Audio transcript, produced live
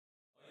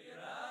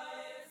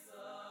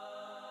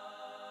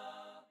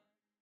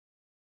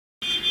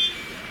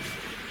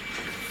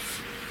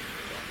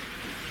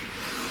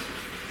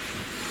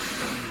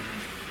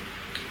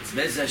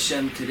Bez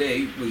Hashem,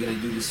 today we're going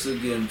to do the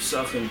sugya in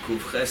Psachim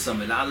Kuf Ches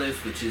Amid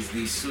Aleph, which is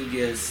the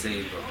sugya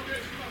Seiba.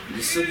 The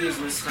sugya is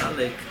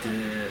mischalek,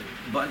 the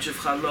bunch of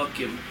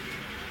halakim.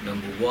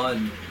 Number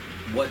one,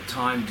 what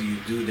time do you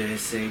do the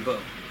Seiba?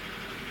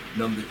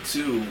 Number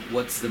two,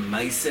 what's the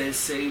Maaseh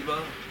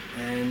Seiba?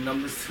 And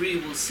number three,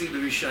 we'll see the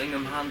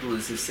Rishonim handle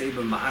is the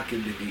Seiba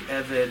Ma'akid to be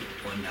Eved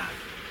or not.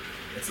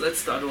 Let's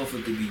start off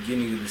with the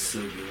beginning of the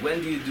sugya.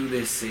 When do you do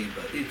the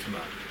Seiba?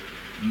 Itma.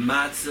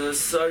 Matzah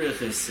sarich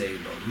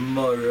eseba,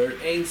 morer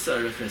ain't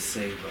sarich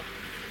eseba.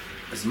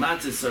 As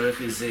matzah sarich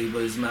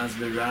eseba is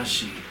masber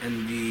Rashi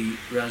and the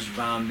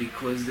Rashbam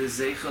because the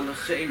zeicha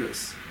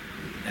lecheres,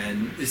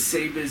 and the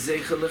seba is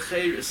zeicha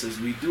lecheres as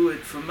we do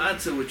it for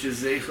matzah, which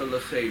is zeicha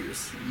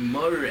lecheres.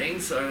 Morer ain't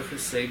sarich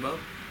eseba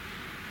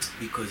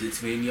because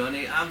it's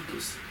minyane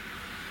avdus.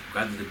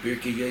 Rather, the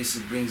Birkei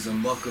Yosef brings a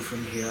mocha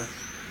from here.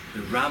 The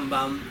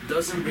Rambam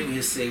doesn't bring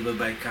his Seiba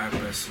by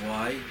Karpas.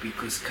 Why?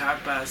 Because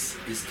Karpas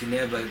is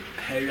Kineba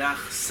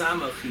Perach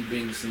Samach, he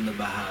brings in the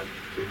Bahag.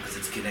 As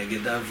it's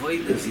Kineged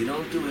Avoidas, you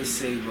don't do a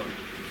Seiba.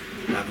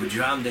 Abu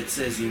Dram that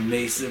says you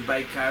Mesa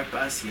by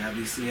Karpas, he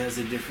obviously has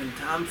a different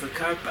time for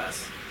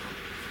Karpas.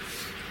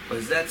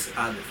 But that's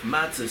Aleph.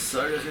 Matzah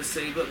Sarich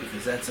Seiba,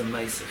 because that's a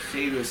Maisa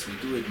Cheirus. We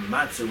do it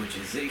Matzah, which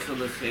is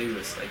Zeichel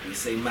Cheirus, like we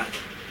say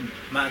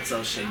Matzah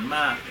al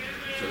Shema.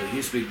 So the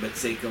Hisbik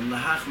Batseikam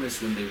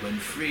Lahachmes when they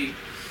went free.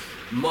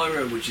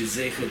 Mora, which is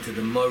Zeicha to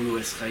the Moru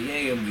Es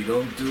Chayim, we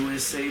don't do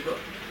his Seiba.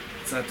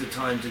 It's not the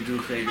time to do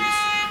Chayris.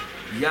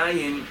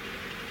 Yayin,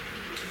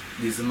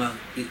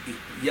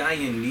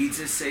 Yayin needs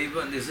his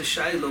Seiba, and there's a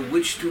Shaila,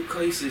 which two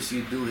cases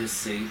you do his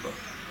Seiba.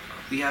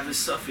 We have a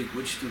suffix,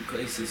 which two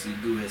cases you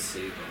do his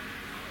Seiba.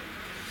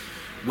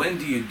 When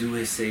do you do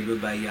his Seiba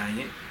by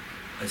Yayin?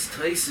 As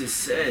Traces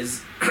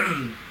says,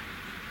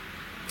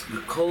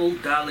 the kol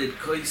dalid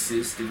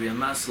koisis the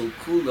Ramasol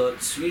kula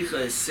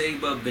tzricha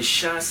seiba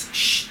b'shas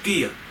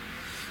shtia.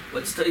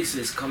 What's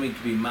Taisis coming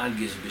to be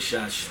madgish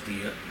b'shas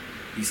shtia?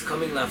 He's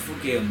coming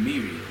lafuke a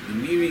miri. The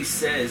miri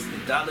says the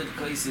dalid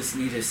koisis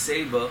need a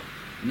seiba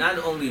not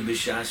only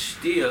b'shas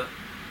shtia,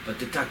 but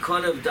the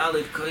takon of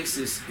dalid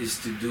koisis is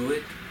to do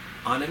it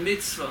on a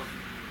mitzvah.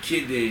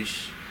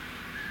 Kiddush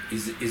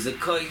is a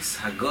kois,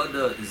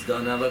 Haggadah is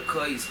done on a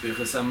kois,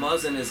 Birchas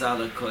Hamazon is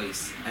on a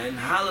kois, and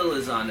Halal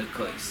is on a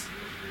kois.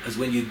 As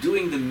when you're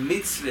doing the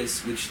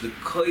mitzvahs, which the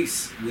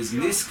kois was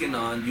niskin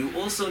on, you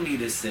also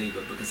need a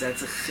seiba, because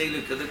that's a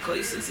chelik of the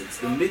koises. It's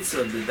the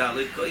mitzvah of the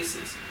dalit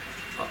koises.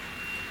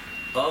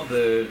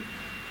 Aber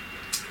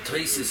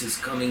Toises is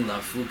coming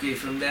lafuke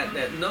from that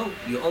no,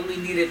 you only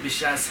need it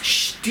b'shas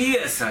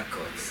shtiyas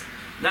hakois.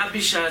 Not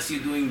b'shas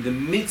you're doing the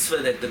mitzvah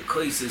that the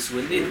koises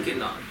were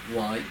nitkin on.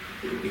 Why?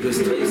 Because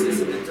Toises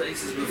and the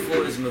Toises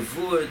before is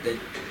mavur that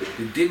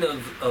the din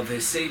of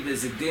Heseba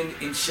is a din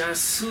in Shas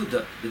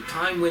Suda. The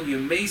time when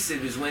you're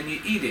Mesiv is when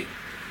you're eating.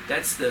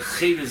 That's the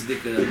Cheres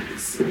Dika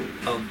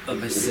of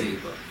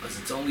Heseba. Because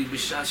it's only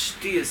B'Shas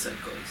Shtiyas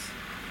HaKois.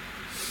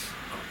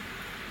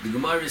 The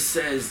Gemara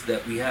says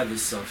that we have a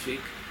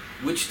suffix.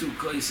 Which two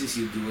koises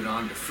you do it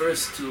on? The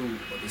first two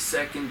or the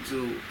second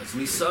two? As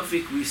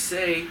misafik we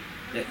say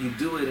that you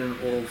do it in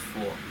all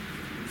four.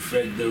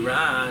 Fred the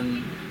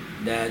Ran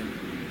that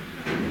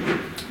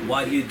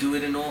why do you do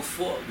it in all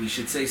four? We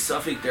should say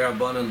Safik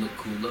Derabanan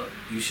Lakula.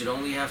 You should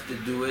only have to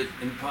do it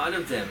in part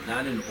of them,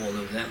 not in all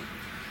of them.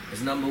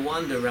 As number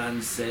one, the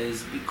Ran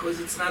says, because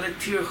it's not a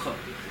tircha.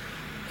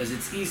 As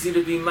it's easy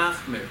to be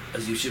machmer.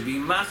 As you should be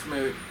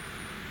machmer,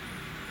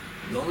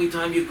 the only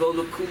time you go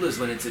Lakula is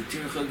when it's a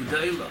tircha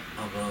g'dayla.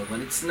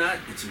 When it's not,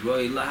 it's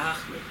roi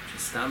lahachmer.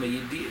 Just tama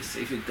yediyah.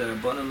 Safik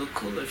Derabanan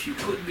Lakula. If you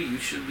could be, you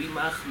should be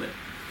machmer.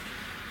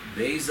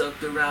 Beizak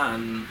the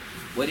Ran.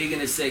 What are you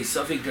going to say?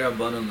 Safik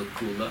Derabanan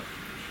Lakula,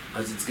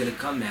 as it's going to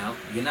come out.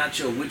 You're not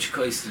sure which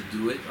case to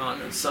do it on.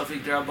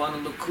 Safik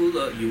Derabanan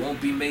Lakula, you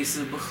won't be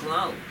Mesa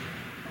B'chlal.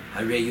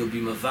 Hare, you'll be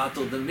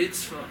Mavatal the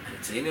mitzvah. And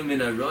it's Einu min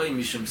Aroi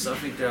Mishum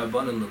Safik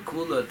Derabanan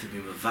Lakula to be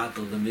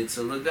Mavatal the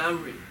mitzvah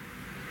Lagamri.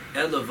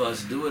 All of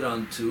us do it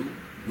on two.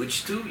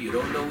 Which two? You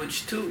don't know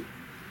which two.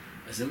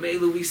 As a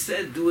Mela we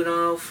said, do it on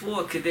all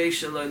four.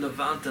 Kadesh Aloi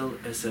Levantel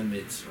as a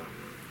mitzvah.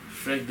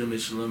 Freg the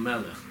Mishlam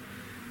Melech.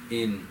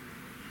 In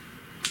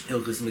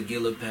Hilchas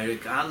Megillah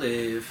Perik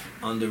Aleph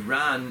on the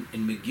Ran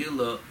in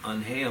Megillah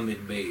on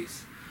Hayamid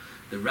Beis.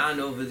 The Ran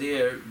over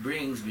there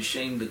brings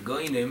B'Shem the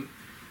Goinim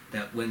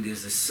that when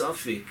there's a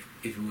suffix,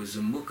 if it was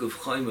a Muk of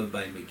Chayma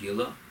by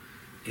Megillah,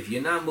 if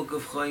you're not Muk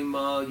of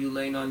Chayma, you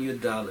lay on your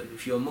Dalet.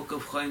 If you're Muk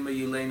of Chayma,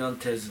 you lay on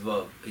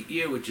Tezvav. A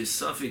ear which is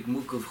suffix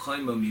Muk of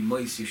Chayma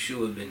Mimois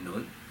Yeshua ben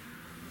Nun.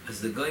 As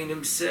the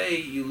Goinim say,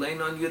 you lay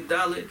on your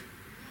Dalet.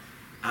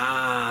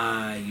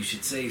 You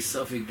should say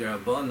Safik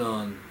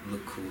Derabanan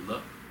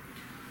Lakula.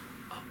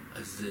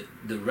 As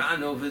the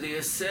Ran over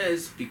there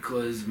says,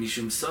 because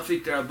Mishum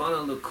Safik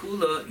Derabanan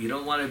Lakula, you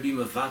don't want to be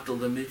Mavatal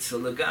the Mitzvah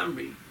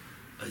Lagamri.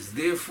 As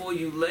therefore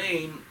you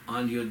lay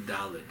on your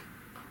Dalit.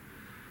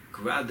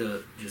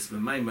 Rather, just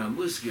B'mayim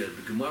Musgir,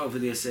 the Gemara over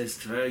there says,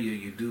 Tverya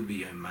you do be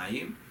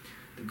Mayim.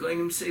 The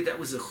Goyim say that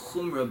was a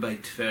chumrah by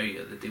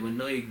Tveria, that they were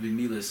noig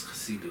b'milas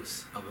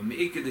chasidus. Aber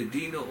me'ikad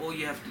adina, all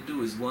you have to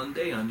do is one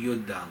day on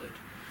Yud Dalet.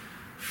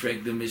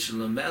 Frek the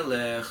Mishnah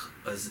Melech,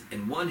 as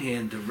in one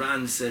hand, the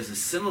Ran says a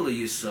similar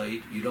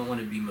yisoid, you don't want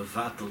to be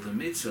mevatel the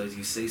mitzvah, as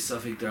you say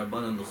Safek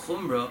D'Rabbanan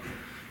l'chumrah,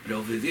 but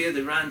over there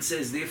the Ran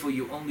says, therefore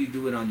you only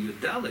do it on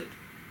Yud Dalet.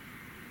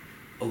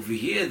 Over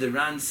here, the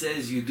Ran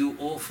says you do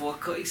all 4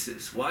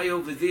 cases. Why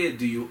over there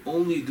do you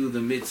only do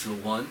the mitzvah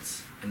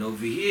once, and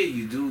over here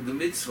you do the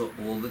mitzvah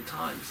all the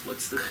times?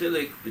 What's the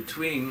chilek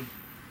between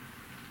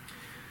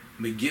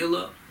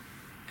Megillah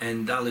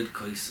and Dalet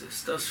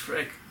cases? Das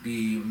frek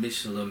the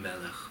Mishnah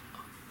Melech.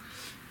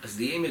 As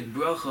the Emet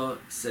Bracha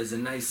says a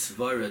nice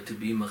svara to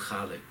be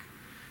machalik.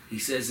 He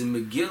says in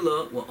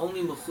Megillah, we're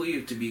only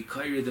mechuyev to be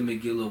kaira the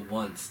Megillah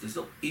once. There's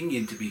no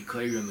inyan to be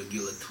kaira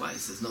Megillah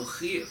twice. There's no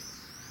chiyuv.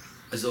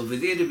 As over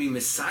there to be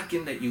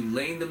mesakin that you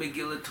lay in the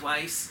Megillah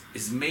twice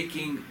is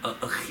making a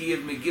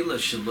chiyuv Megillah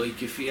shaloi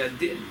kefi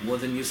adin, more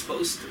than you're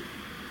supposed to.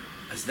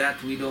 As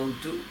that we don't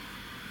do.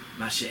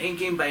 Masha'en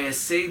came by a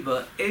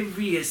seba,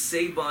 every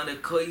seba on a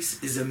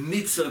kais is a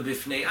mitzvah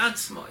b'fnei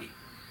atzmai.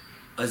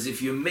 As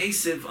if you're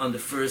masive on the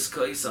first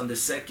kais, on the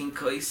second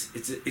kais,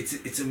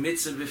 it's a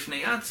mitzvah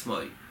b'fnei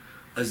atzmai.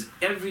 As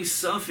every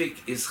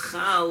suffix is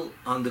chal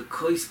on the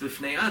kais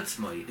b'fnei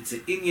atzmai. It's an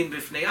inyan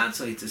b'fnei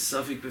atzmai, it's a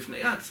suffix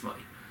b'fnei atzmai.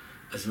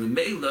 As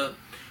Memela,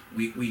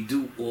 we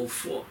do all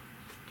 4.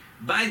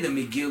 By the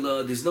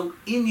Megillah, there's no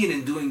inyan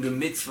in doing the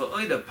mitzvah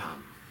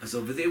oidapam. As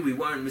over there, we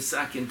weren't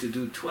misakin to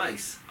do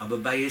twice.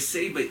 But by a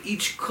seba,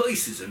 each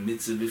kais is a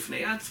mitzvah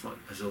b'fnei atzmai.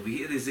 As over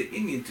here, there's an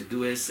inyan to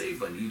do a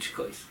seba on each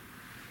kais.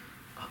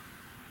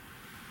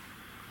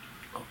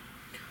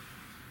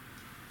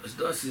 As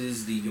this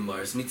is the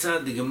Gemara.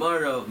 Mitzad the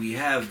Gemara, we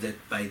have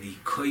that by the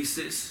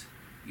kaises,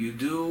 you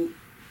do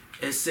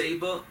a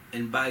seba,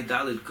 and by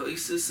dalet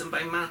kaises, and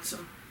by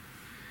matzah.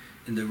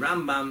 In the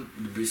Rambam,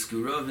 the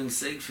Briskerov and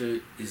Sefer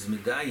is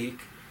medayik.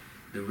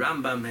 The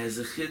Rambam has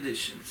a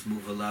chiddush, it's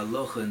muval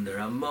halacha in the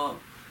Ramah,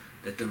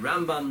 that the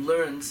Rambam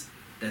learns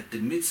that the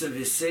mitzvah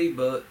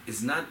v'seba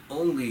is not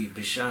only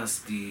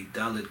b'shas the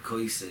dalet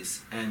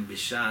koises and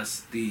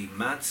b'shas the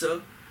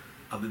matzah,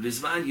 but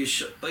b'zman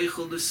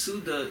oichel the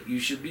suda,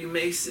 you should be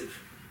masiv.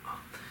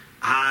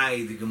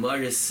 The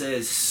Gemara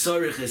says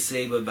sorich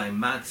v'seba by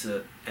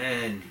matzah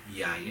and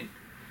yayin,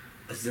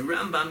 as the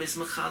Rambam is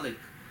machalik.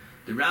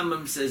 The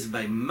Rambam says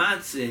by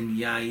matzah and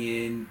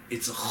yayin,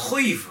 it's a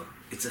choiva,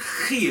 it's a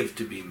chiyuv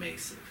to be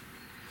masiv.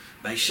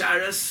 By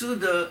shara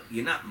suda,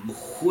 you're not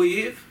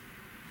mechuyev,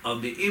 or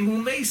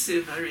be'imu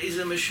masiv,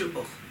 hareza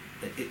meshuboch.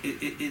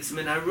 It's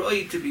min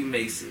haroi to be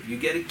masiv. You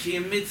get a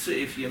kiyum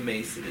mitzvah if you're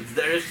masiv. It's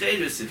derech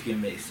cheres if you're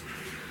masiv.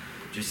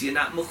 Just you're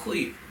not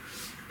mechuyev.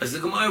 As the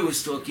Gemara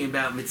was talking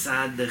about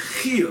mitzad the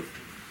chiyuv,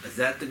 as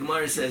that the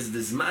Gemara says the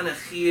zman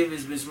chiyuv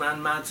is bizman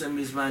matzah and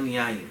bizman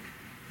yayin.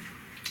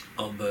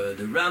 But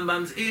the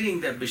Rambam's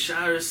adding that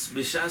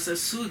b'shas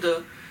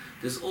suda,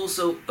 there's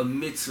also a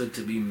mitzvah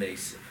to be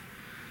masiv.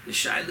 The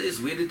shaila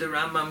is, where did the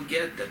Rambam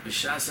get that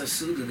b'shas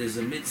suda there's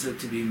a mitzvah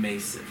to be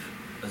masiv?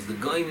 As the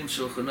Goyin in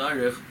Shulchan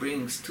Aruch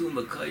brings 2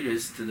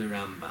 makayres to the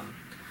Rambam.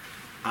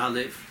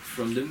 Aleph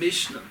from the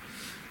Mishnah.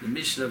 The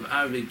Mishnah of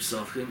Arvei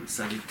Psochim,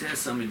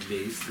 Sarites Amid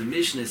Beis, the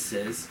Mishnah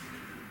says,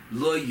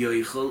 Lo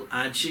yoichel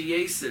ad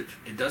sheyesiv.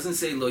 It doesn't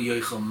say lo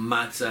yoichel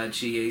matzah ad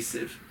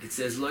sheyesiv. It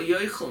says lo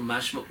yoichel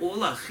mashma all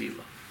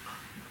achila.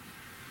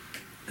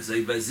 As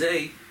I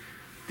bazei,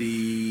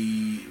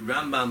 the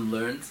Rambam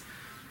learns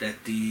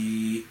that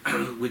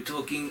we're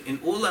talking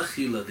in all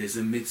achila. There's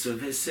a mitzvah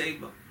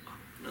v'seba.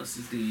 This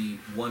is the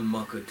one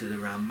makkah to the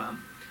Rambam.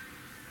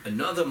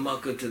 Another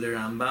makkah to the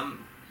Rambam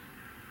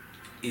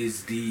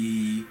is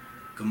the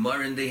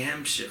Gemara in the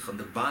Hemshech on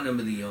the bottom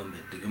of the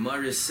Yomit. The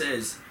Gemara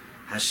says,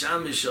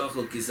 Hasham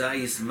mishochel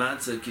kizayis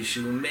matzah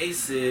kishu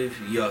meisiv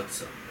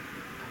yotza.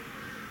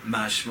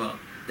 Mashma.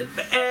 The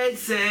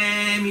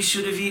be'etzem, he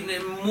should have eaten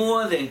it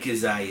more than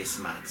kizayis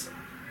matzah.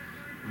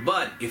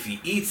 But if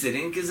he eats it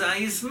in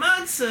kizayis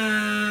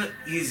matzah,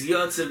 he's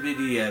yotza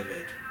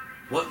b'di'eved.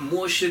 What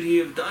more should he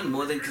have done?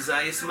 More than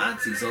kizayis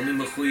matzah. He's only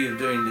mechuyev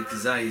during the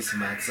kizayis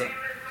matzah.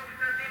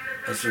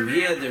 As from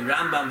here, the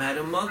Rambam had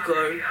a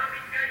makor.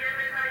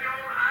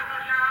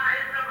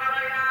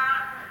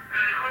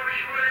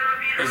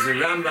 As the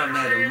Rambam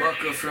had a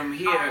makkah from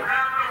here,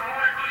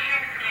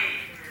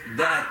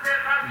 that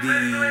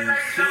the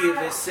chiyuv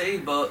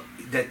v'seba,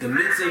 that the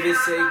mitzvah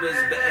v'seba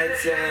is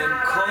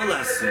be'etzem kol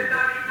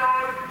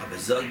hasuda. But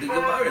zog the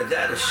Gemara,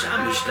 that a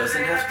shamish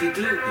doesn't have to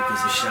do,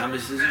 because a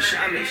shamish is a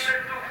shamish.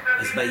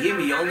 As by him,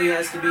 he only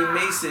has to be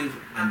masiv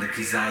and the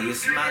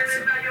kizayis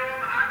matzah.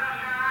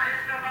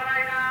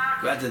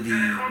 Rather, the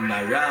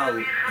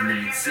Maral and the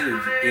Mitziv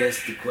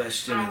asked the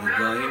question of the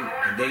Goyim,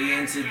 and they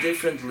answered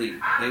differently.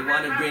 They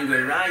want to bring a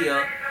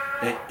raya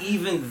that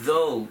even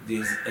though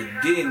there's a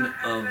din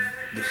of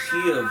the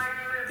chiyuv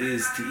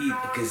is to eat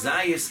a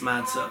kazayas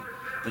matzah,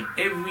 but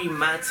every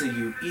matzah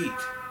you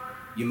eat,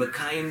 you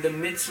makayim the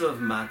mitzvah of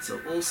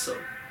matzah also.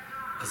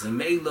 As a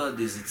meila,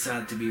 there's a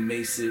tzad to be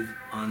masiv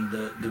on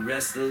the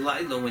rest of the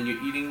laila when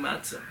you're eating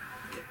matzah.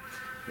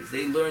 As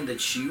they learn that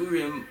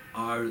shiurim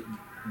are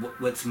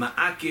what's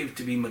ma'akiv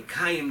to be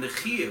makayim the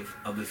chiyuv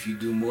of if you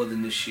do more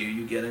than the shiur,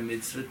 you get a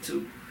mitzvah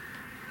too.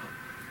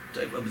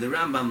 But the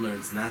Rambam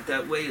learns not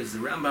that way. As the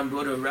Rambam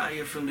brought a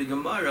raya from the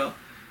Gemara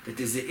that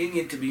there's an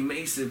inyan to be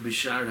meisav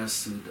b'shar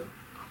hasuda.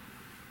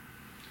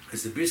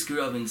 As the Brisker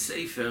Rav in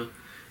Sefer,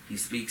 he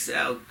speaks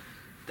out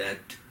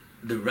that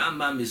the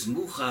Rambam is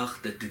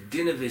muchach that the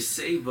din of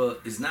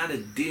Eseba is not a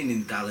din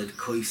in Dalet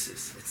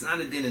Koises. It's not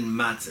a din in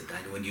Matzah.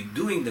 When you're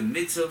doing the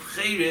mitzvah of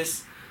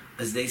Cheres,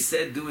 as they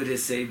said, do it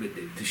Eseba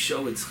did, to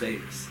show it's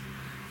Cheres.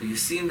 So you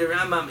see in the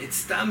Rambam,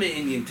 it's Tame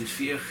inyan to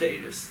fear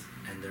Cheres.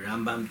 And the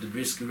Rambam, the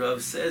Brisker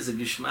Rav says, a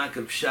Gishmak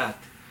of Pshat.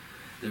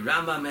 The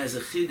Rambam has a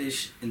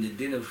Chiddush in the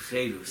din of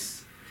Cherus.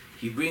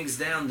 He brings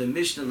down the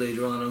Mishnah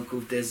later on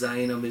Kuf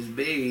Tezayin on his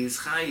Beis,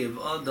 Chayev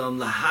Adam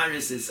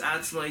laharis es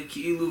atzmai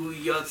ki'ilu hu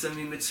yotza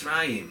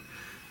mitzrayim,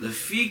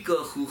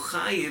 lefika hu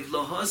chayev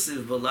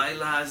lohosiv b'layla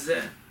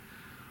hazeh.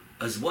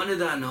 As one of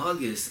the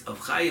anhagis of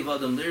Chayev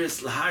Adam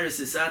laharis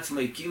es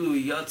atzmai ki'ilu hu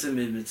yotza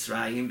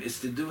mitzrayim is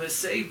to do a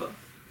seba.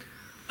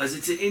 As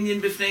it's an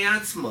Indian b'fnei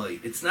atzmai.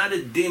 It's not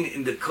a din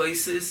in the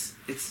koises.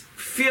 It's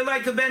feel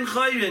like a ben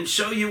chayrin,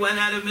 show you went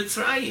out of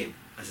Mitzrayim.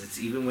 As it's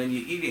even when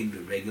you're eating the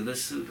regular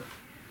suda.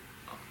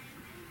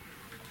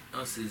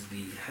 This is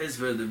the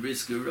Hezbollah, the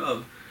Brisker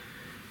Rav,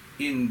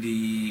 in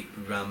the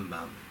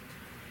Rambam.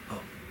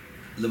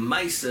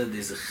 Lemaisa,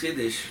 there's a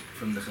Chiddush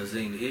from the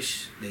Chazain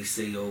Ish, they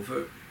say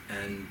over,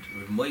 and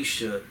Rav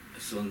Moshe,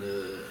 so on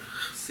the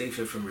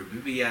Sefer from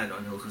Rabbi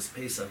on Hilchas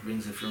Pesach,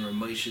 brings it from Rav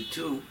Moshe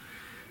too,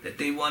 that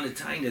they want to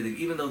tie that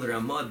even though the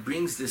Ramad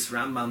brings this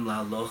Rambam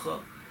la'alocha,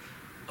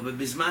 but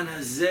Bizman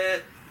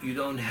Hazeh, you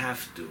don't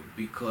have to,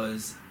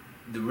 because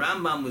the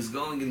Rambam was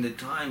going in the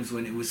times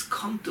when it was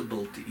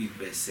comfortable to eat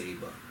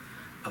Beseba.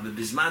 But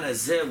Bizman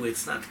Hazeh, where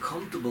it's not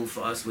comfortable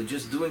for us, we're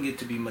just doing it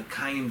to be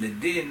Makayim the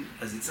Din,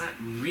 as it's not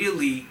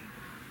really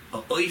a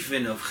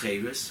oifen of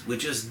Cheres, we're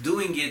just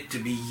doing it to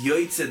be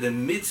Yoitze the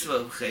mitzvah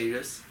of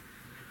Cheres,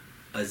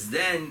 as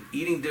then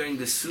eating during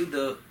the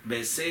Suda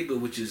Beseba,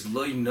 which is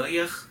Loi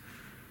Noyach,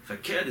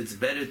 Fakir, it's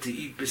better to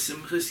eat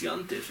Besimchus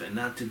Yontif and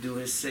not to do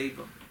his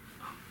Seba.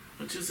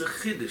 Which is a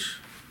Chiddush.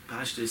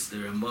 Pashtus, the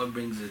Ramah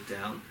brings it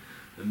down.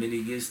 The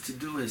minig is to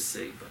do his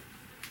Seba.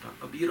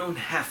 But you don't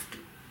have to.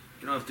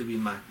 You don't have to be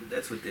makbid.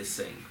 That's what they're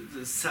saying.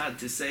 It's sad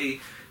to say,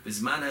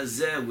 Bizman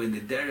Hazeh, when the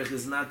derech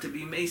is not to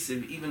be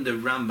mesiv, even the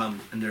Rambam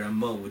and the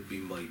Ramah would be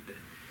moide.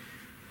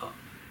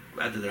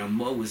 Rather, the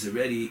Ramah was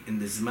already in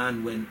the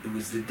Zman when it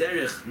was the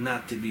derech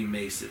not to be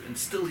mesiv, and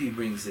still he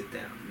brings it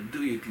down. And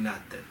do you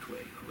not that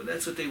way? But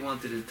that's what they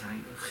wanted at the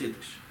time,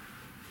 Chiddush.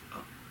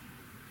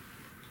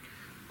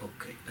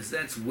 Okay, as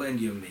that's when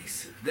you're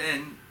mesiv.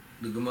 Then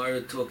the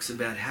Gemara talks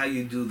about how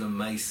you do the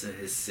Maisa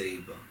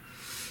Heseba.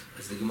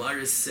 As the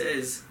Gemara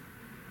says,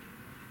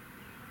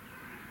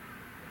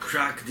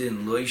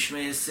 Krakdin lo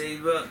yishmei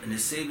Heseba, and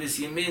Heseba's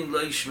Yamin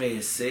lo yishmei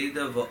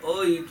Heseda,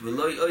 va'oid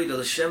v'lo yoid al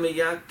Hashem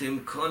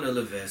yaktim kona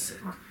leveset.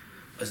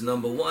 As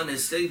number one,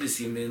 Heseba's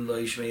Yamin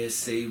lo yishmei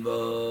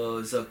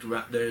Heseba, Zakt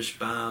Derech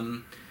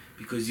Bam,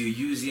 because you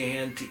use your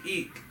hand to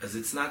eat, as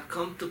it's not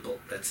comfortable.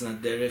 That's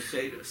not derech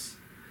cheres.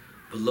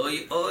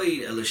 V'lo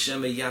yoid al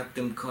Hashem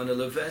yaktim kona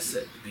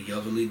leveset,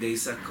 v'yavali de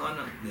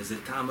sakana. There's a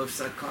tam of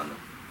sakana.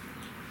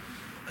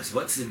 As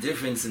what's the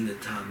difference in the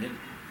tamim?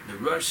 The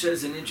Rosh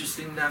says an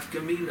interesting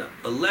nafkamina.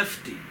 A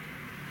lefty,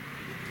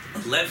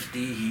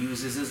 he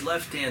uses his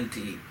left hand to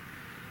eat.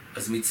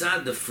 As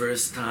mitzad the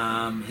first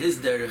time, his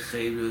derech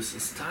cherus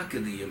is taka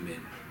the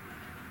yamin.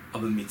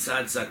 But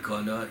mitzad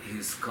sakana,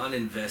 his kon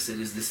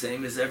invested is the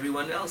same as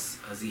everyone else,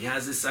 as he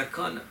has a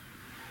sakana.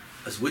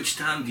 As which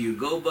time do you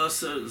go,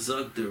 basar?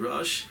 Zog the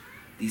Rosh.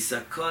 The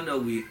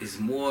sakana is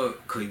more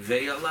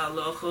koivei ala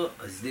halacha,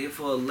 as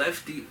therefore a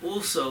lefty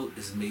also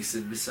is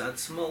mesiv besad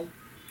small.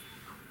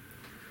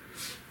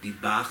 The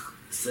Bach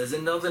says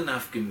another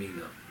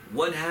nafkamina.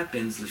 What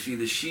happens, lefi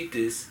the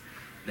shittis,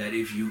 that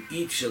if you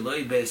eat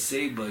shaloi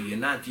be'seba, you're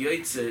not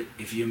yoitzer,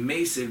 if you're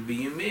mesiv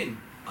biyamin,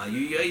 are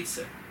you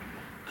yoitzer?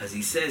 As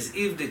he says,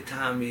 if the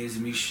tam is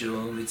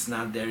mishum, it's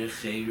not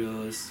derech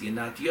cheros, you're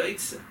not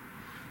yoitzer.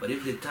 But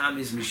if the tam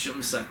is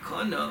mishum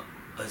sakana,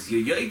 as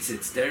you're yoitzer,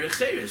 it's derech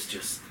cheros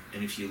just.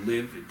 And if you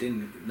live,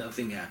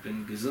 nothing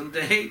happened,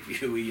 gesundheit,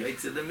 you were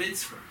yoitzer the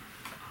mitzvah.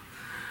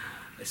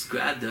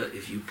 Eskrada,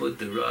 if you put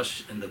the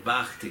Rosh and the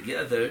Bach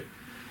together,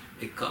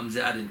 it comes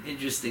out an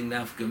interesting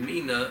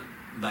nafkamina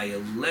by a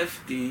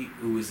lefty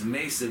who is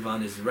mesiv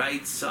on his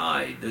right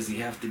side. Does he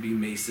have to be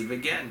mesiv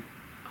again?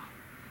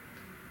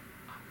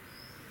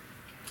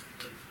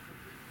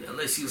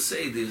 Unless you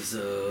say there's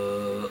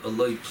a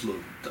loy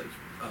plug.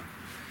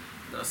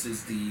 Thus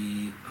is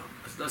the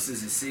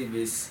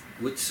service,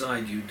 which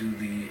side you do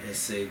the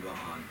Heseba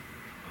on.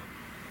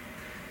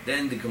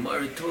 Then the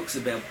Gemara talks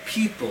about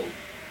people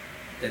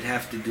that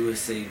have to do a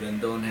Seba and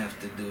don't have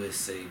to do a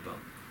Seba.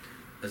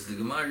 As the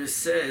Gemara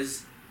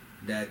says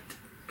that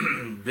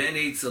Ben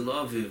Eitzel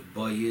Aviv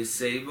Boye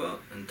Seba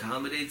and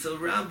Talmud Eitzel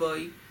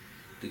Rabbi,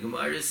 the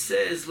Gemara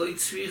says Lo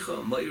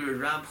Yitzricha Moira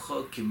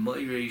Rabcha Ki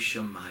Moira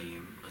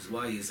Shamayim. As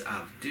why is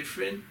Av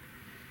different?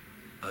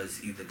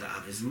 as either the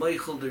Av is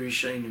Meichel, the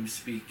Rishonim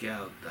speak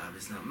out, the Av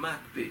is not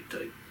Makbid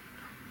type.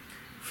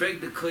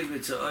 Frag the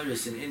Kovetz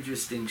Ha'aretz, an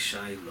interesting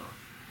shaila,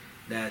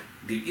 that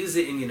there is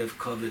an Indian of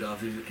Kavod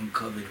Aviv and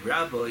Kavod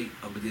Rabbi,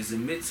 but there's a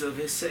mitzvah of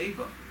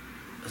Heseba.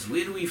 As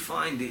where do we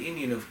find the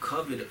Indian of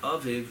Kavod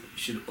Aviv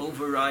should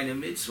override a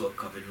mitzvah?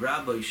 Kavod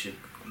Rabbi should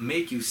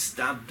make you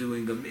stop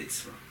doing a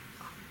mitzvah.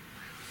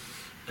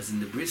 As in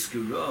the Brisker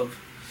Rav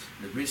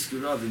in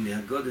the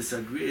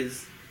Haggadah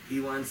Agriz, he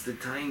wants the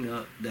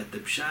taina that the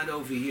pshat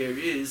over here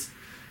is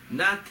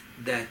not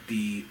that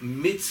the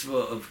mitzvah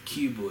of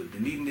kibud, the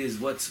need is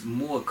what's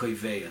more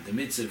koiveya. The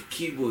mitzvah of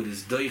kibud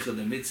is doicha,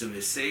 the mitzvah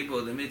of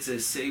seba, the mitzvah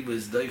of seba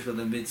is doicha,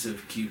 the mitzvah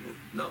of kibud.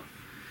 No,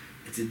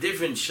 it's a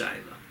different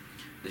shaila.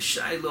 The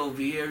shaila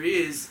over here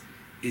is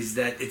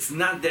that it's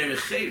not derech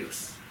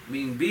cherus. I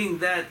mean, being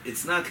that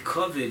it's not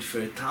covered for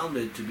a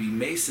Talmud to be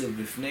mesav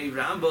b'fnei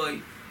rabbi,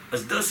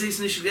 as das is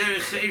nicht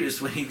derech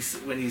cherus when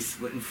he's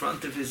in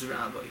front of his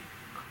rabbi.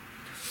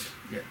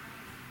 Yeah,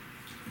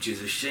 which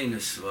is a sheina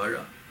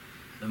svara.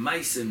 The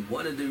Maisen,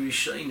 one of the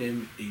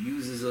Rishonim, he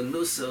uses a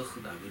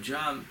nusach, the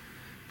Avajam,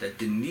 that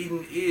the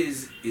nidin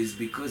is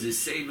because his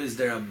savers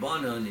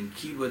derabanan in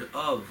kibud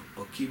of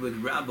or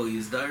kibud rabbi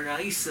is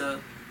daraisa,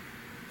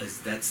 as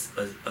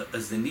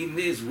the nidin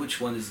is which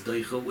one is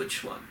doicha,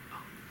 which one,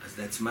 as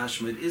that's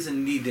mashmad is a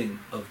nidin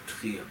of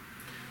tchiyah.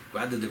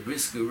 Rather, the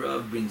Brisker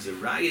Rav brings a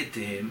raya to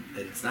him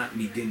that it's not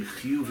midin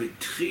chiyuv et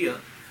tchiyah,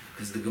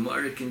 because the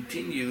Gemara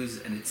continues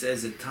and it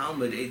says that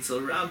Talmud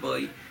Eitzel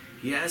Rabbi,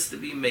 he has to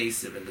be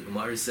Mesav, and the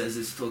Gemara says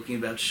it's talking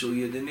about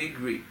Shiur the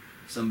Nigri,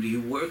 somebody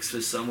who works for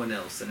someone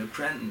else, an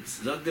apprentice.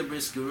 Zog the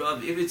Brisker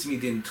Rav, if it's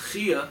midin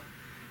tchiyah,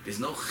 there's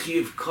no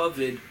chiv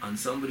kavod on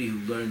somebody who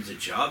learns a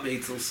job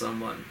Eitzel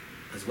someone.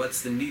 As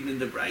what's the need in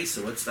the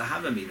brisa? What's the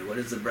havamina? What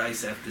does the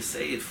brisa have to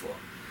say it for?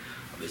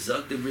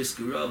 Zog the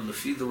Brisker Rav,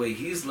 the way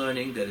he's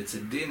learning that it's a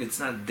din, it's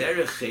not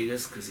derech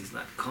cherus because he's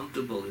not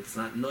comfortable, it's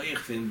not noyach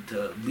for him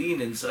to lean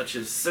in such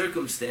a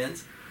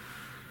circumstance.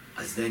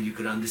 As then you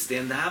could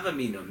understand the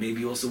havamina.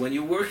 Maybe also when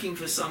you're working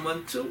for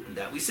someone too, and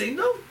that we say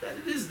no, that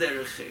it is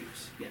derech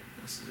cherus. Yeah,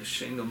 this is a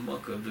shenga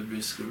mukkah of the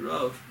Brisker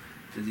Rav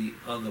to the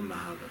other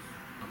mahalach.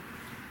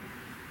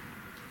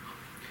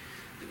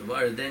 The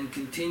Gemara then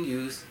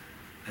continues,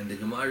 and the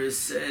Gemara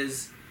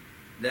says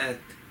that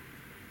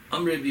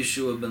Amr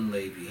Yeshua ben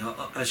Levi,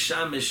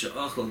 Hashamish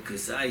Ochel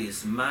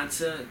Kazayis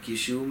Matzah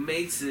Kishu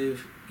Meitziv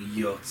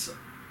Yotza.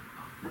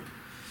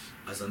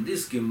 As on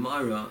this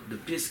Gemara, the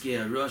Piskei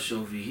HaRosh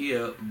over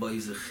here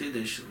buys a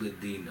Chiddush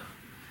Ledina.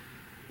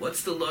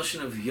 What's the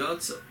lashon of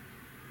Yotza?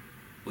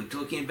 We're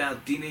talking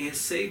about Dina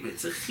Heseba.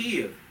 It's a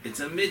Chiyuv.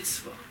 It's a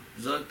mitzvah.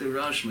 Zog the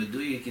Rosh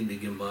Meduyik in the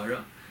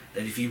Gemara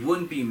that if he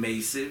wouldn't be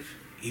Meisiv,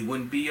 he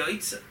wouldn't be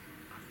Yotza.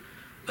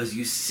 As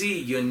you see,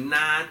 you're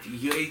not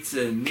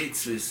Yotza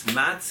Mitzvahs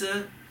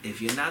Matzah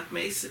if you're not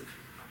Meisiv.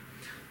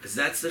 Because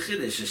that's the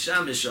Chiddush.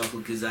 Hasham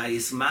Eshachel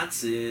Kazayis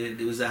Matzah.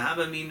 There was a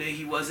Havamina,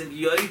 he wasn't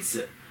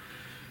Yotza.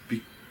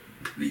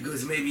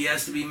 Because maybe he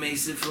has to be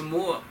Meisiv for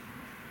more.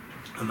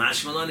 A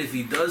mashmalon, if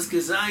he does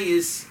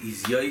Kazayis,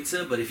 he's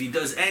Yotza. But if he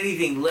does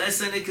anything less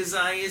than a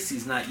Kazayis,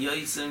 he's not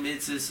Yotza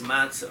Mitzvahs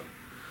Matzah.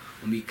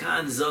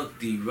 Umikan Zok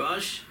di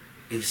Rosh.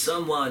 If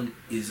someone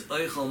is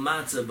oichel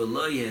matzah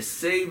b'loy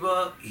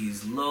heseba,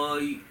 he's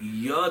loy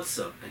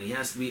yotza, and he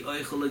has to be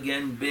oichel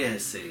again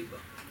beheseba.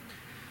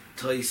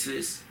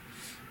 Toisis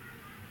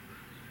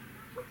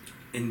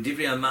in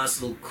Divrei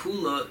HaMaskel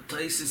Kula,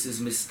 Toisis is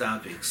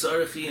mistapik.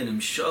 Sarchi and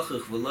im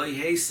shochach v'loy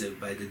heseb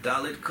by the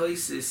Dalit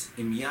Koisis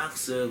im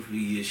yachzer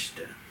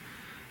v'yishta.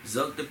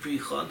 Zog the Pri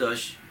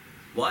Chodosh.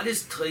 Why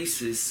does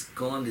Toisis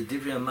go on the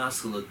Divrei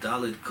HaMaskel of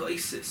Dalit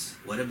Koisis?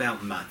 What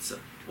about matzah?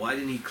 Why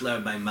didn't he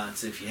clarify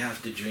matzah if you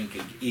have to drink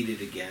and eat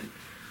it again?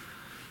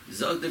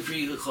 Zog the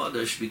Pri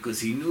Chodosh,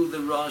 because he knew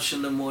the Rosh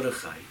and the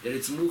Mordechai, that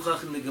it's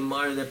muchach in the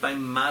Gemara that by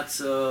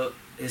matzah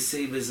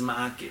heseva is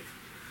ma'akiv.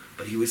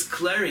 But he was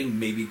clearing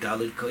maybe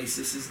Dalit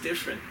Koisis is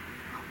different.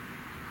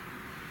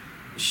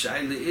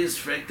 Shaila is,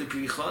 frek the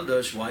Pri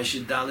Chodosh, why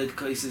should Dalit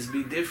Koisis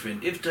be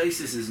different? If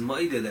Toisis is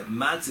moida that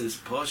matzah is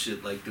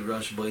poshet like the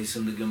Rosh boys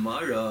from the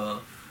Gemara,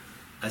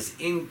 as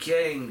in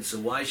King, so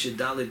why should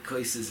Dalit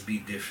Koisis be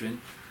different?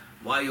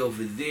 Why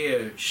over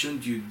there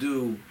shouldn't you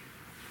do?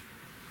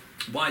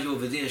 Why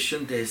over there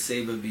shouldn't the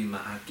heseba be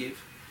ma'akiv?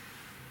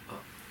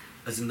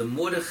 As in the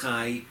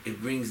Mordechai, it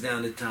brings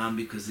down the time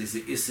because there's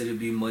an issa to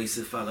be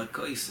moisef ala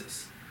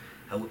koisis.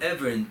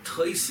 However, in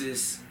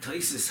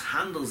Toisis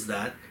handles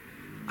that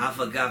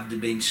afagav de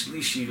ben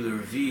shlishi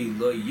l'revi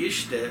lo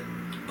yishte.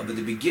 But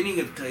the beginning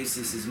of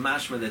Toisis is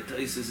mashma that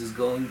Toisis is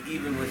going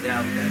even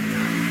without that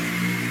time.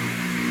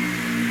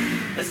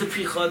 As the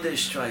Pri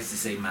Chodesh tries to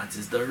say, matzah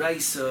is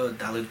daraisa,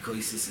 Dalit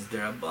Koisis is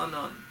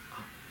derabanan.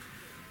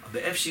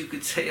 But if you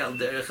could say al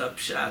derech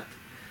hapshat,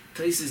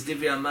 Toisis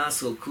Divrei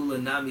HaMaskel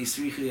Kula Nami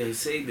Sricha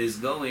Yoseb is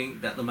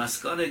going that the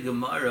Maskana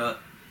Gemara,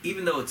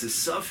 even though it's a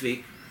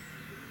suffix,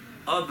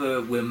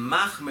 aber we're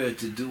machmer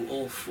to do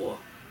all four.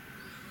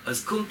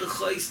 As kumt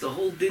the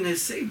whole din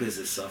Heseb is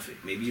a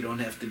suffix. Maybe you don't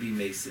have to be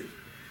mesiv.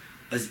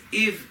 As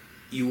if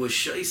you were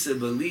shoysa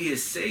b'li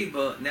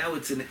seba, now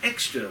it's an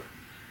extra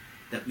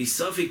that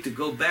misafik to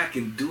go back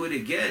and do it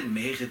again.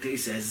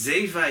 Mehechetesa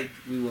zevite,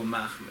 we were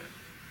machmer.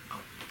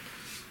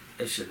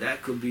 Efshe,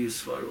 that could be a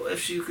svara. Or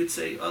efshe, you could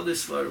say other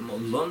svara, more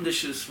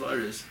londish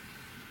svaras.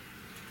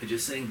 They're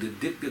just saying the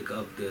diptik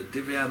of the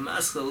divrei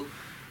hamaschal,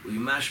 we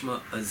mashma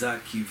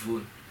azak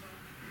kivun.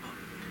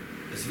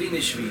 As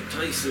Vinishvi,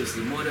 Toisus,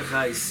 the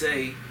Mordechai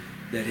say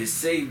that his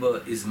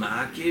seba is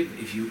ma'akiv.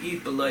 If you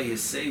eat below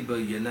his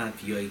seba, you're not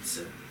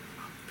yoitzer.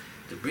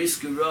 The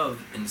Brisker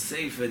Rav and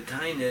Sefer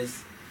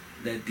Tainus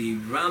that the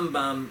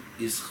Rambam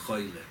is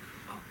choylek.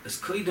 As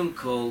Koidem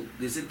Kol,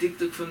 there's a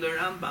diktuk from the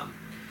Rambam.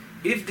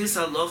 If this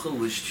halacha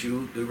was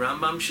true, the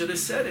Rambam should have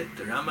said it.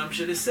 The Rambam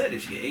should have said,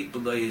 if you ate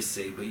below his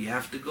seba, you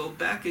have to go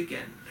back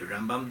again. The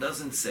Rambam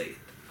doesn't say it.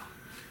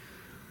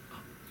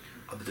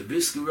 But the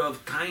Brisker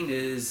Rav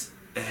Tainus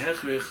a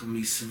hechrich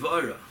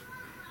misvara.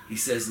 He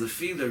says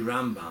lefi the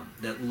Rambam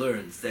that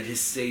learns that his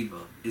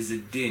seba is a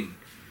din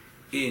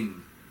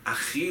in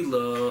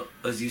achila.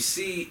 As you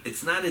see,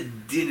 it's not a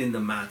din in the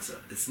matzah.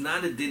 It's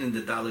not a din in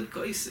the dalet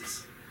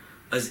koises.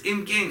 As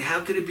im gain, how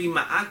could it be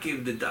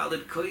ma'akiv the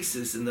dalet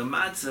koises in the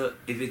matzah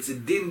if it's a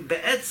din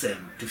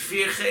be'etzem to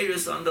fear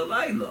cheres on the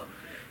laila?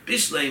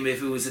 Bishleim,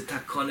 if it was a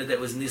takona that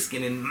was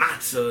niskin in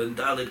matzah and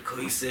dalet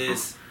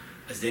koises,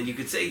 as then you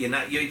could say you're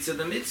not yoytzer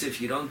the mitzvah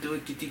if you don't do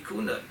it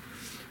kitikuna.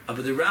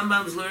 But the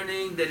Rambam's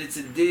learning that it's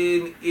a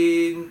din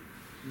in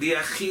the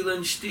achila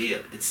and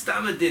shtia. It's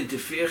tam a din to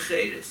fear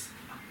cheres.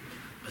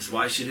 As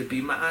why should it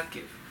be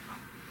ma'akiv?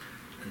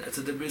 And that's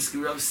what the Brisker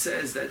Rav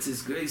says. That's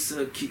his grace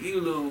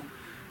ki'ilu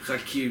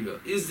chakira.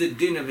 Is the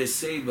din of a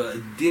seba a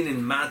din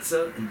in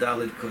matzah and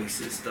dalet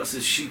koises? Das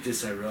is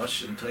shitas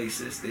harosh and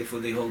toises. Therefore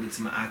they hold it's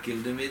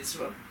ma'akiv the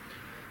mitzvah.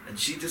 And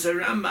shitas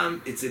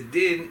harambam, it's a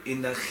din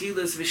in the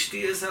achilas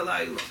v'shtiyas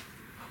halayla.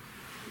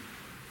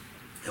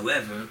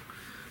 However,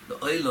 the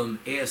Olam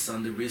asks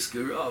on the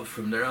Brisker Rav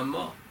from the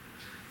Ramah.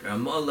 The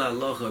Ramah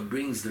La'alocha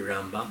brings the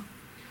Rambam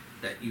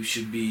that you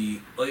should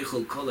be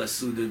Oichel Kol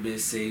Asuda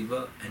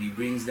Be'Seva, and he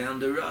brings down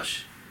the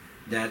Rush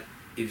that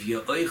if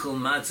you're Oichel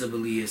Matzah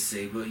B'li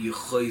Yeseva, you're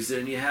Choyzer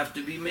and you have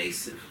to be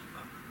Mesiv.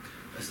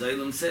 As the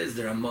Olam says,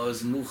 the Ramah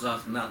is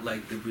Muchach, not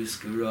like the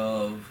Brisker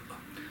Rav.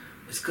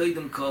 As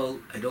Koidem Kol,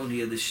 I don't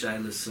hear the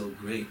Shaila so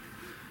great.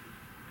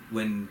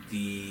 When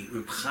the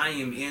Reb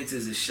Chaim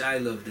answers the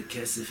Shaila of the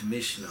Kesef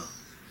Mishnah,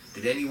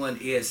 did anyone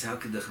ask how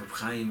could the Reb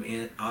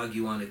Chaim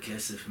argue on a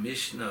Kesef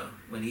Mishnah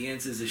when he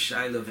answers a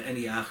Shaila of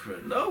any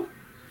Achron? No.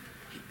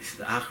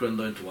 The Achron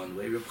learned one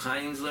way, Reb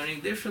Chaim's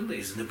learning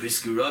differently. So the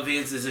Brisker Rav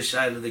answers a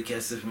Shaila of the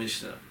Kesef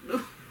Mishnah.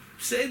 No.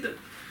 Say that.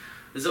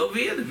 Because over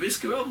here, the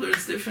Brisker Rav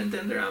learns different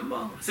than the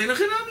Ramah. Say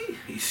Nachinami.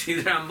 You see,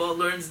 the Ramah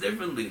learns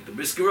differently. The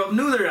Brisker Rav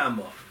knew the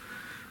Ramah.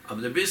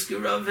 But the Brisker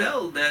Rav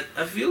held that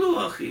Afilu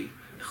Achi,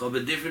 I have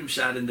a different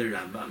shot in the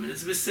Rambam, and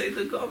it's B'Sei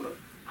the Gomer.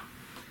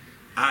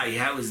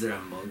 How is the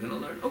Ramah going to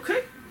learn?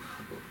 Okay.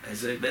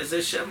 As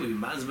Hashem, we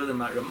mazba the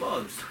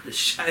Ramah.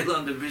 It's not a shaila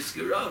on the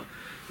Brisker Rav.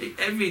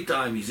 Every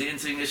time he's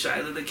answering a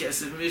shaila the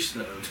Kesef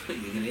Mishnah, you're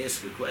going to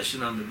ask a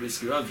question on the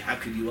Brisker Rav. How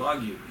could you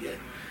argue? Yeah.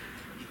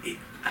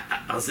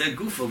 Al Zeh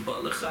Gufa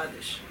Ba'al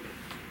Chadish.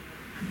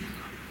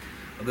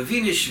 But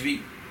Vinishvi,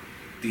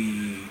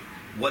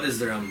 what does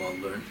the Ramah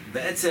learn?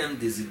 Ba'etzem,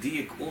 there's a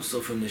diak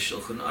also from the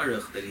Shulchan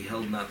Aruch that he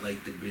held not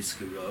like the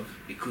Brisker Rav,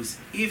 because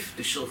if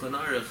the Shulchan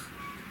Aruch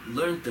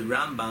learned the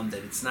Rambam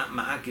that it's not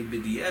ma'akiv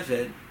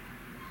b'di'evet,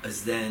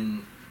 as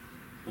then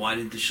why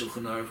didn't the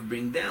Shulchan Aruch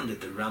bring down that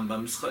the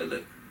Rambam is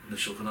choylek? The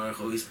Shulchan Aruch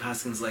always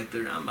paskins like the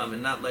Rambam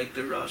and not like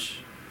the Rosh.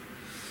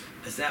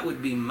 As that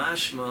would be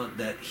mashma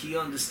that he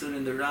understood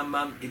in the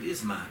Rambam, it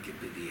is ma'akiv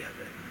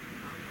b'di'evet.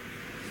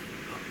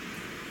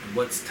 And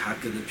what's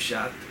taka the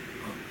pshat?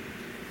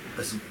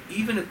 As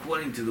even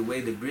according to the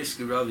way the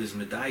Brisker Rav is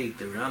medayik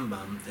the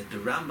Rambam, that the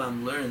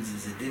Rambam learns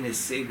is a din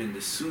save in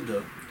the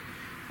Suda.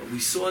 But we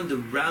saw in the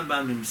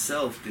Rambam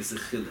himself there's a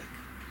chilek,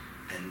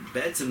 and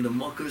betzim the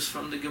mockers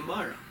from the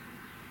Gemara.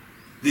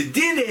 The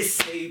din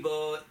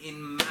seba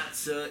in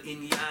matzah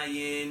in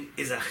yayin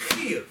is a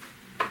chiyuv.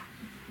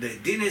 The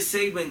din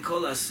seba in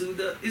kol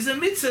asuda is a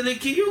mitzvah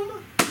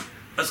lekiyuma.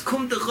 As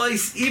kum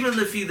techois even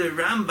lefi the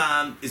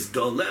Rambam is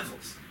do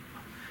levels.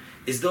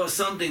 Is there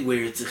something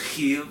where it's a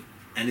chiyuv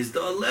and is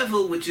there a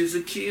level which is a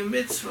kiyum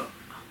mitzvah?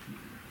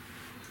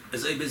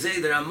 As I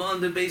say, the Ramah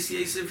the Beis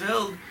Yosef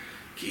held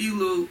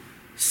kilu.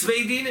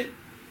 Sveidine,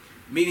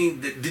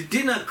 meaning the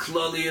dina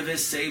klali of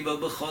his seba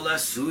b'chol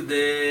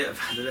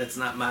asude, that's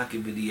not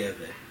makib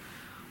b'di'evet.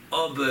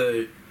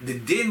 But the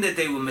din that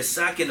they were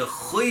mesakin a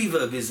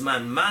choiva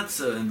b'zman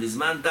matzah and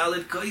b'zman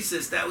dalet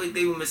koises, that way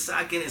they were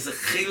mesakin is a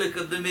chelik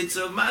of the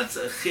mitzvah of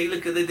matzah, a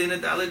chelik of the din of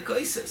dalet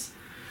koises,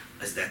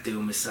 as that they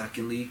were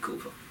mesakin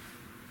li'ikuva.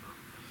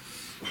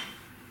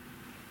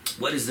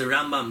 What does the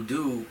Rambam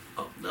do?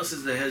 This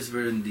is the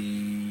hezber in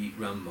the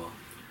Rambam.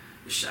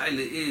 The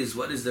shaila is,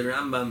 what does the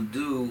Rambam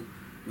do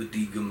with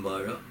the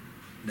Gemara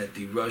that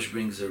the Rosh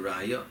brings a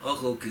raya?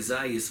 Ochol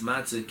kazayis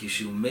matzah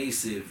kishu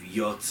mesiv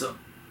yotza.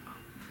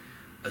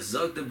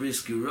 Azog the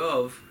Brisker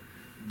Rav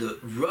the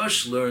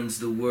Rosh learns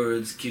the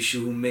words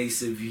Kishu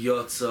Meisiv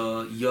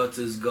Yotza, Yotza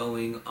is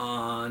going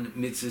on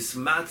Mitzvahs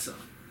Matzah.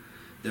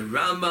 The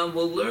Rambam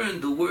will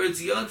learn the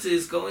words Yotza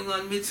is going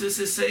on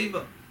Mitzvahs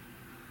Seba.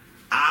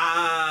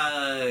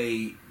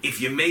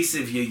 If you're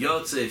Meisiv, you're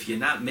Yotza. If you're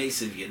not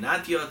Meisiv, you're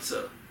not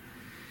Yotza.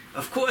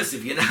 Of course,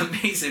 if you're not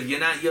Meisiv, you're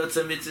not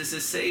Yotza Mitzvahs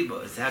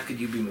Seba. How could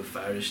you be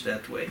Mefarish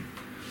that way?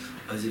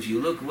 As if you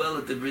look well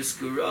at the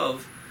Brisker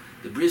Rav,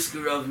 the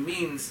Brisker Rav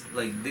means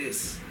like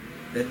this.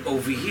 That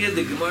over here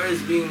the Gemara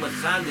is being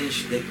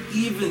machadish that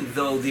even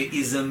though there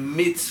is a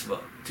mitzvah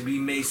to be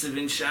Meisiv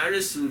in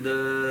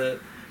Shara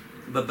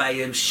but by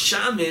him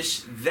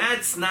Shamish,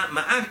 that's not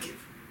ma'akiv.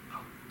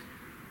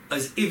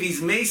 As if he's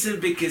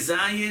Meisiv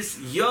b'kezayis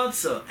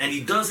Yotza, and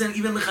he doesn't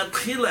even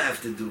lechatchila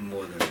have to do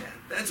more than that.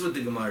 That's what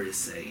the Gemara is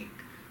saying.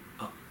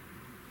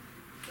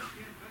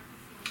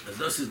 As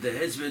this is the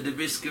Hezbollah, the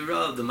Brisker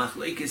Rav, the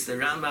Machlekes, the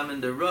Rambam,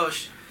 and the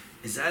Rosh,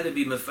 is how to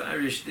be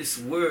mefarish this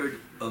word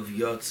of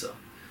Yotza.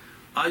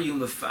 Are you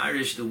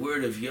mefarish the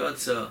word of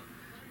Yotza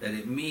that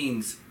it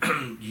means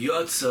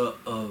Yotza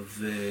of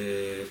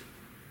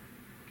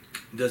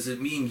does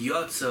it mean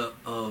Yotza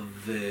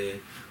of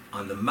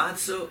on the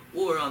matzah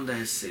or on the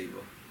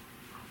heseva?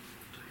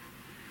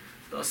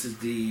 This is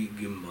the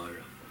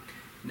Gemara.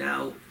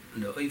 Now,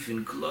 in the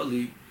Oifin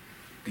Klali,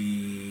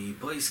 the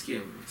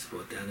Poiskim, it's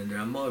brought down in the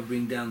Ramah,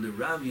 bring down the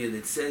Ravia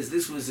that says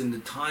this was in the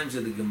times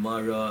of the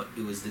Gemara.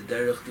 It was the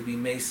derech to be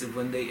meisiv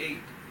when they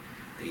ate.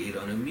 They ate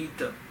on a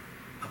mita.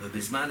 But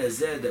bisman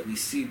hazeh that we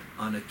see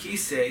on a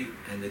kisei,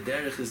 and the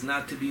derech is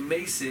not to be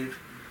meisiv,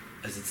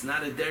 as it's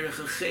not a derech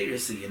acheres,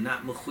 so you're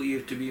not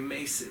mechuyev to be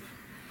meisiv.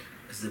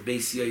 As the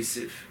Beis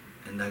Yosef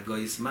and the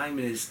Goyis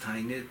Maimonides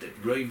tainit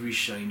that Roiv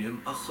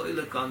Rishonim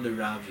achoylek on the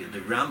Ravia. The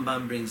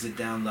Rambam brings it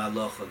down la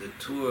halacha, the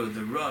Tur,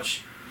 the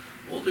Rosh,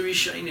 all the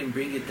Rishonim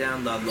bring it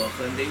down la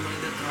halacha, and they were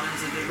in the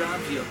times of the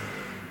Ravia.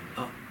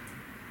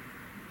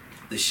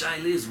 The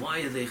shaila is,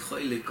 why are they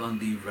choylek on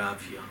the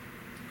Ravia?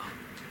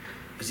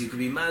 As you could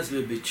be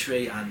mazbeh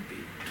betray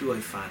anbi, two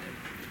oifanim.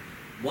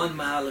 One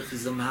mahalach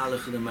is the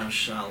mahalach of the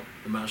Marshal.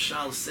 The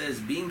Marshal says,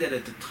 being that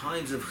at the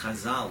times of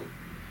Chazal,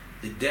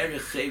 the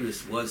derech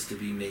cheres was to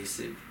be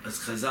meisiv, as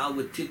Chazal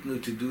would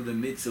titnu to do the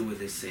mitzvah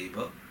with a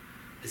seba,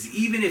 as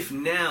even if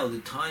now the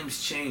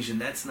times change and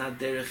that's not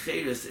derech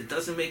cheres, it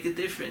doesn't make a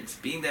difference.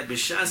 Being that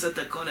b'shas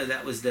hatakona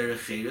that was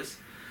derech cheres,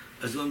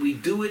 as when we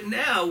do it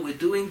now, we're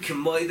doing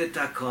kemoy the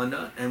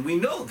takona, and we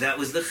know that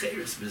was the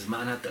cheres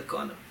b'zman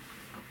hatakona.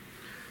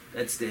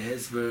 That's the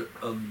hezber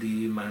of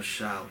the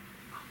Marshal.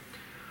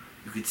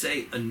 You could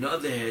say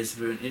another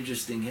hezber, an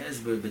interesting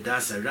hezber,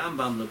 B'das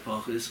Rambam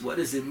Lepachis. What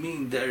does it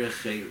mean,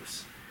 derech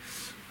cheres?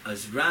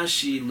 As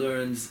Rashi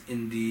learns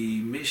in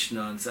the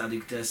Mishnah on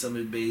Tzadik Tes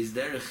Amud Beis,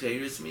 derech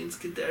cheres means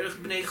kederech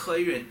bnei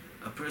choyrin,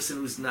 a person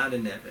who's not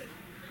an eved.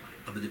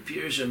 But the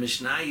Pirush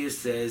Mishnah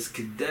says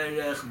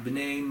kederech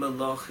bnei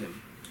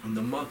malachim, and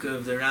the Mokkah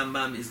of the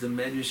Rambam is the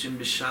Medrash in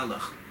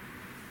Bishalach.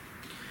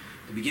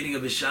 The beginning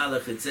of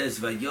Bishalach, it says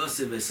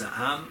Vayosef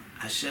esaham,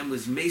 Hashem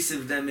was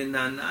meisiv them in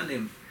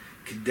Nananim.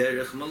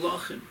 Kederech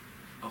malachim.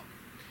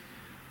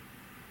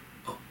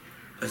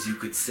 As you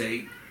could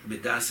say,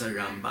 B'das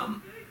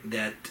Rambam,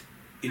 that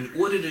in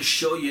order to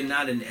show you're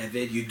not an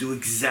Eved, you do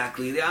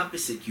exactly the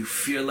opposite. You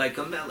fear like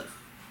a melech.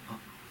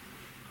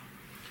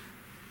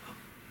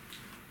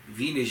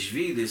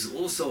 Vinishvi, there's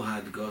also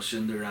Hadgosh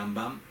in the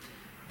Rambam,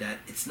 that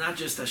it's not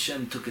just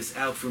Hashem took us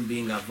out from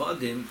being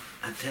Avodim,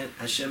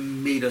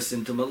 Hashem made us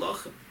into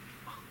malachim.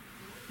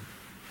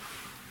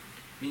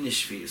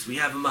 Minishvius. We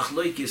have a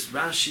machloikis,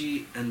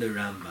 Rashi and the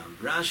Rambam.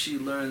 Rashi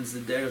learns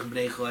the derech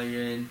bnei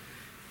choyrin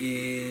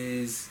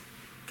is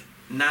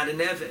not an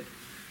eved,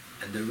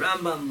 and the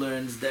Rambam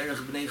learns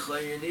derech bnei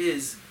choyrin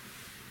is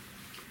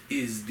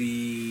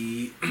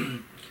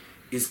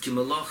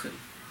kimalachim.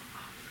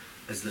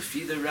 As the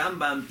feeder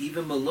Rambam,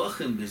 even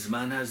malachim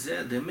bizman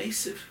hazeh they're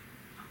meisiv.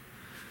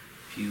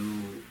 If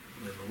you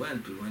we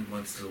went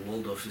once to the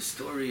Waldorf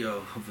Astoria.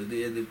 Over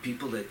there, the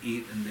people that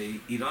eat, and they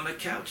eat on a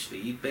couch. They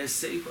eat best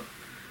seba.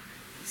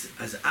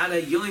 As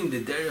ala yoim,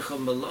 the derech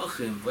of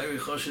malachim, very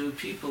choshev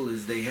people,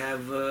 is they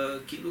have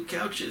kilu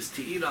couches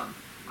to eat on.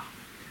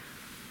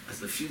 As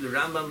the few the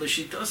Rambam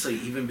l'shitasa,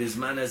 even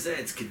bizman hazeh,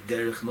 it's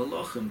kederech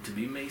malachim to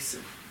be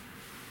meisiv.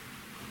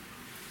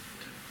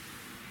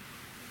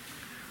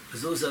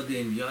 As those are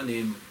the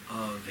inyanim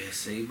of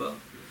Seba.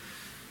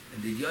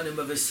 And the inyanim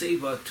of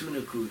Seba are two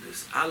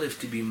nekudas. Aleph,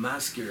 to be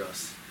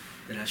maskiros,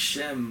 that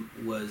Hashem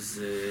was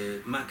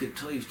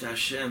maketoiv to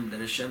Hashem, that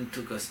Hashem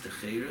took us to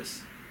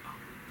Cheres.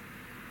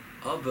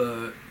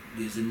 Aber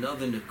there's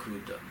another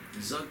nekuda.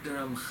 Zog the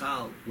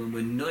Ramchal, when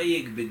we're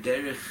noyeg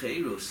b'derech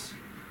Cherus,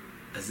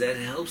 as that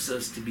helps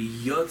us to be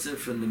yotzer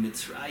from the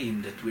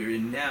Mitzrayim that we're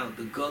in now,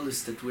 the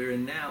Golus that we're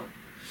in now.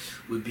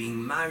 We're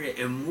being mare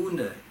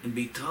emuna and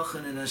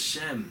bitachon in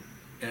Hashem.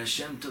 And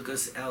Hashem took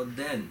us out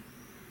then.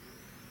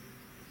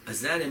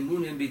 As that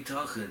emunah and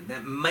bitachon,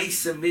 that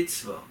maisa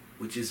mitzvah,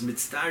 which is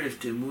mitzdarif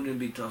to emunah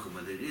and bitachon,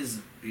 whether it is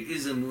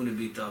emunah and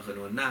bitachon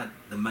or not,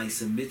 the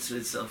maisa mitzvah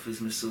itself is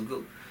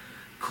mesugel.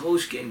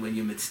 Koshken, when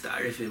you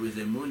mitzdarif it with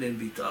emun and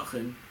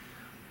bitachon,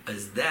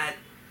 as that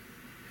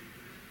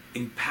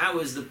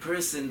empowers the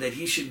person that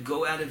he should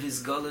go out of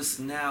his gullus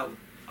now.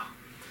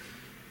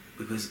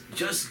 Because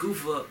just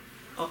gufa,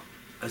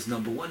 as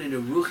number one in a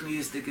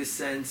ruchniistic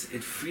sense,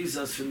 it frees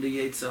us from the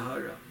Yetzer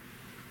Hara.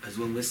 As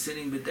when we're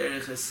sitting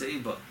b'derech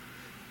haseba,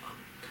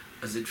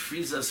 as it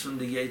frees us from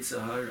the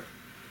Yetzer Hara.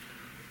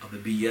 Of a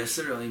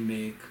biyeser I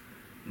make,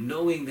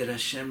 knowing that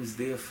Hashem is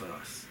there for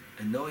us,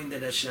 and knowing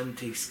that Hashem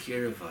takes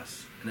care of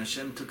us, and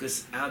Hashem took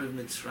us out of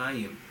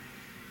Mitzrayim.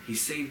 He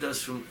saved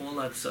us from all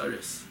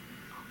atzaros.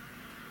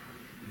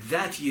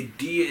 That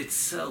yediyah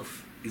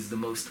itself is the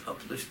most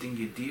uplifting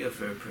yediyah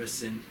for a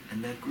person,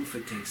 and that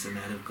gufa takes him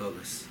out of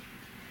Golus.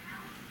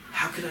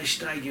 How could I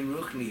steig in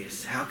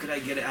Ruchnius? How could I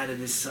get out of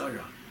this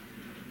Sarah?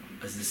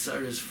 As the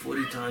Sarah is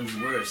 40 times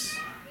worse,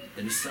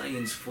 and the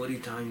science 40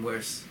 times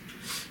worse.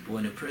 But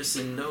when a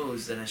person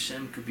knows that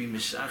Hashem could be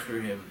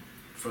Meshacher him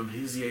from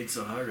his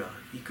Yetzer Hara,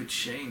 he could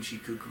change, he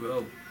could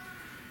grow.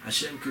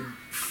 Hashem could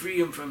free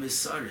him from his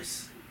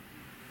Saras.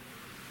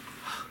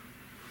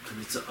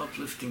 And it's an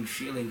uplifting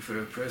feeling for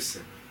a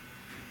person.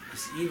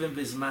 As even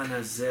Bizman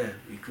Hazeh,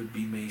 we could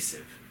be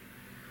Mesev.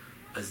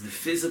 As the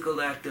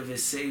physical act of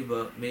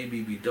Heseba,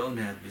 maybe we don't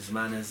have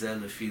Bizman Hazeh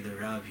Lefi the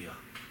Rabia.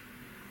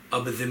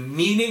 But the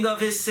meaning of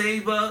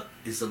Heseba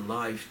is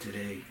alive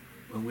today,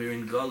 when we're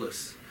in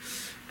Golus.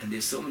 And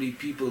there's so many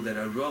people that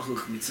are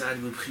rochuch mitzad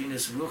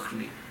b'bchinas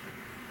ruchni,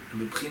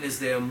 and b'bchinas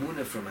they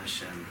amuna from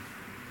Hashem.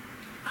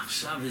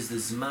 Achshav is the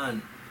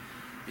zman,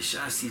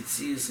 b'shas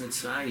yitzias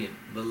Mitzrayim,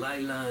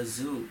 b'layla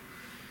hazu.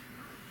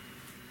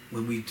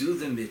 When we do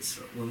the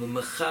mitzvah, when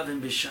we're mechavim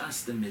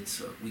b'shas the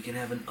mitzvah, we can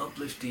have an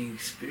uplifting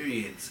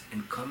experience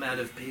and come out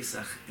of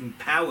Pesach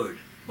empowered,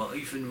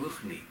 ba'ofen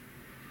ruchni,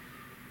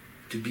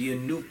 to be a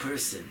new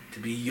person, to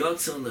be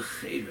yotzel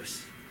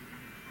lecheirus.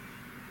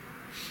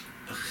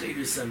 A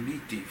chedus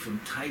amiti from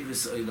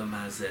taivus olam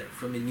hazeh,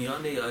 from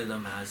inyane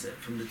olam hazeh,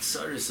 from the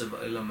tsaris of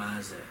olam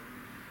hazeh,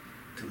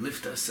 to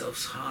lift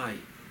ourselves high,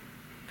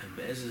 and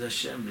be'ezus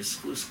Hashem,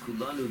 b'schus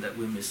kulanu, that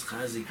we're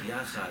mischazik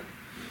yachad,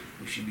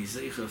 we should be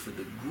zeicha for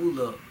the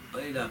gula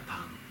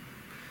oidapam.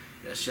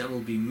 That Hashem will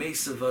be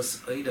mace of us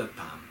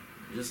oidapam.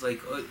 Just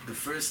like the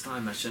first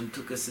time Hashem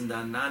took us in the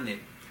Ananim,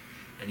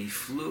 and He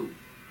flew,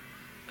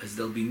 as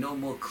there'll be no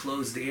more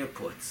closed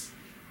airports.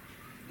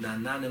 The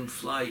Ananim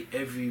fly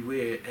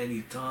everywhere,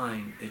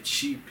 anytime. They're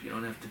cheap, you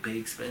don't have to pay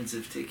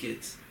expensive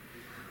tickets.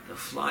 They'll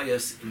fly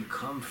us in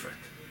comfort.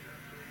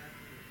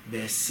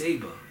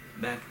 Be'aseba,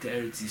 back to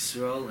Eretz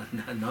Yisrael, and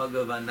the Hanaga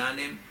of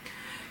Ananim,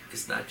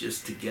 it's not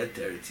just to get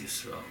to Eretz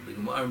Yisrael. The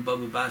Gemara in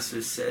Baba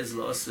Basra says,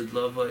 L'osad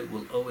Lavai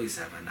will always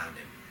have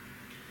Ananim.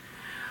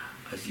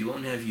 As you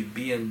won't have your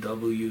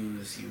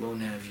BMWs, you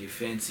won't have your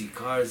fancy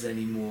cars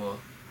anymore.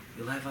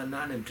 You'll have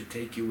Ananim to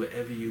take you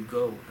wherever you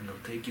go, and they'll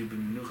take you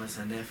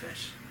b'menuchas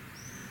hanefesh.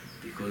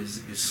 Because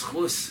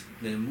b'schus,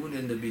 the emun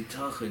and the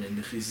bitachon, and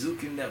the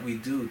chizukim that we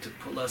do to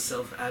pull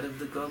ourselves out of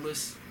the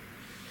galus,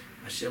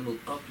 Hashem will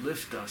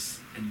uplift us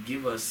and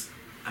give us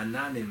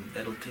Ananim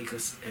that'll take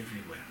us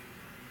everywhere.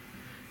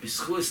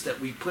 B'schus, that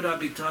we put our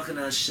bitachon on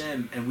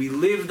Hashem, and we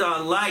lived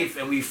our life,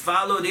 and we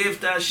followed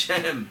after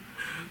Hashem.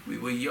 We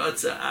were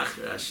yotza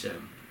achar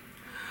Hashem.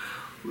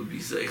 We'll be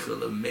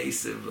zeichel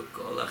ameisev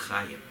l'kol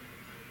achayim.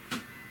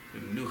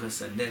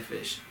 B'menuchas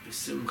hanefesh,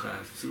 b'simcha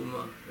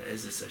avtzuma,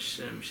 v'ezes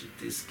Hashem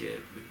shetizkeh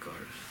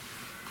b'karv.